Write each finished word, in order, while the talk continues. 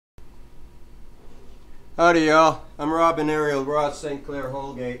Howdy y'all, I'm Rob and Ariel, Ross St. Clair,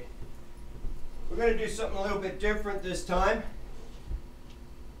 Holgate. We're going to do something a little bit different this time.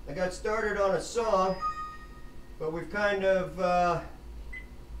 I got started on a song, but we've kind of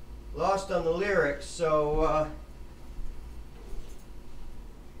lost on the lyrics, so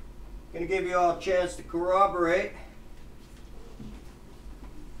going to give you all a chance to collaborate,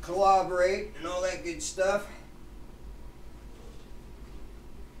 and all that good stuff.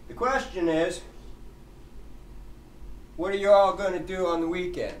 The question is, what are you all going to do on the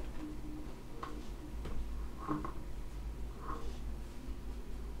weekend?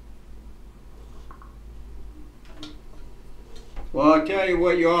 Well, I'll tell you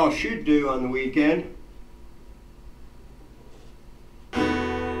what you all should do on the weekend.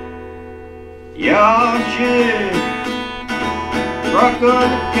 Y'all should rock on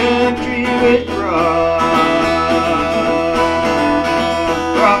the country with Rob.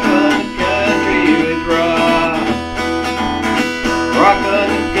 Rock on the country with Rob. Rock on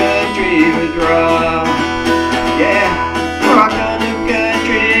the country with Rob. Yeah, rock on the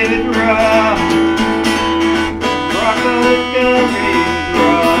country with Rob. Rock on the country with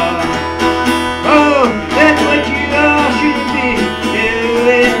Rob. Oh, that's what you all should be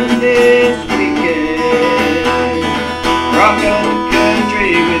doing this weekend. Rock on the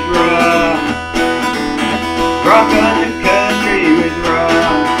country with Rob. Rock on the country with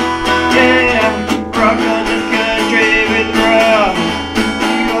Rob. Yeah, rock on the country with Rob.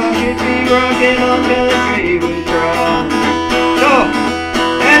 You all should be rocking on country with Rob. So,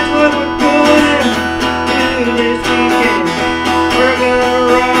 that's what we're gonna do this weekend. We're gonna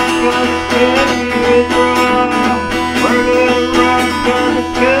rock on the country with Rob. We're gonna rock on the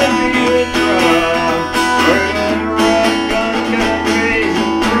country with Rob. We're gonna rock on the country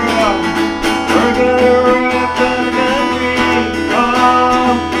with Rob. We're gonna rock on the country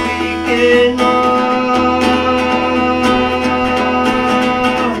all weekend long.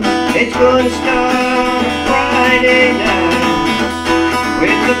 It's gonna start on Friday night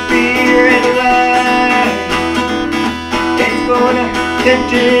with a beer and a light. It's gonna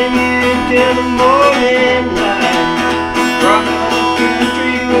continue till the morning light. Rock on the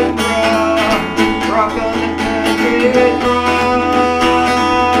country with Rob. Rock on the country with Rob.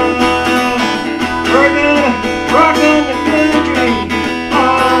 We're gonna rock on the country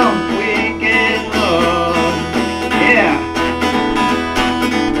all weekend long. Yeah.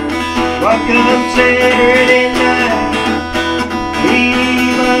 What comes Saturday night, we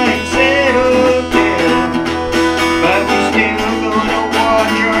might settle down, but we still gonna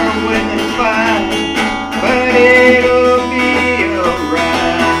watch our women fight. But it'll be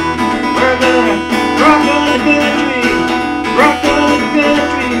alright. We're gonna rock on the country with Rob. We're gonna rock on the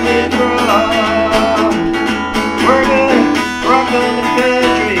country with Rob. We're gonna rock on the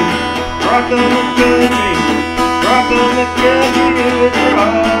country with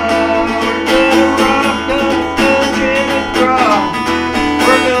Rob.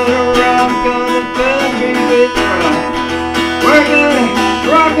 We're gonna rock on the country with Rob. We're gonna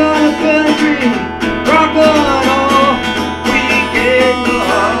rock on the country, rock on all weekend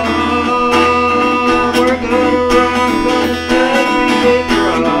long. We're gonna rock on the country with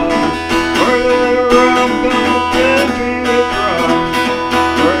Rob. We're gonna rock on the country with Rob.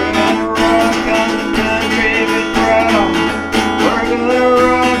 We're gonna rock on the country with Rob. We're gonna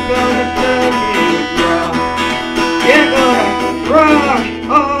rock on the country with Rob. Yeah, gonna rock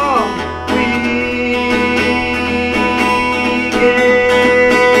all weekend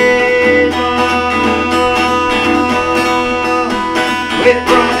long. With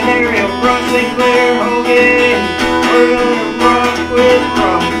Rob and Ariel, Ross St. Clair, Holgate. We're gonna rock with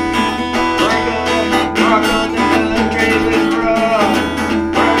Rob. We're gonna rock on the country with Rob.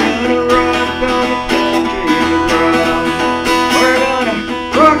 We're gonna rock on the country with Rob. We're gonna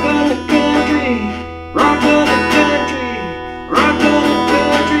rock on the country, rock on the country, rock on the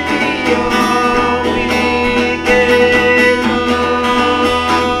country all weekend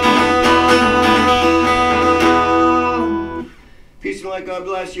long. Peace and light, God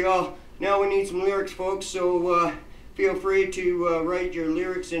bless you all. Now we need some lyrics, folks, so feel free to write your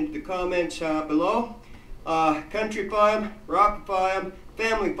lyrics into the comments below. Country-fy 'em, rock-fy 'em,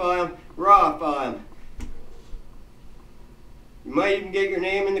 family-fy 'em, raw-fy 'em. You might even get your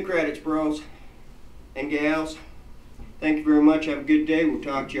name in the credits, bros and gals. Thank you very much. Have a good day. We'll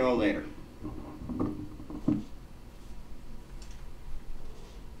talk to you all later.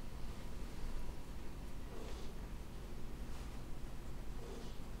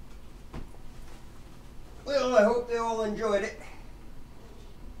 Well, I hope they all enjoyed it.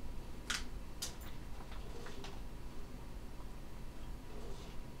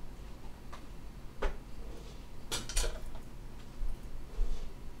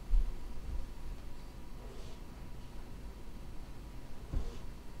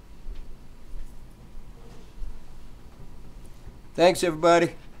 Thanks,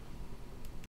 everybody.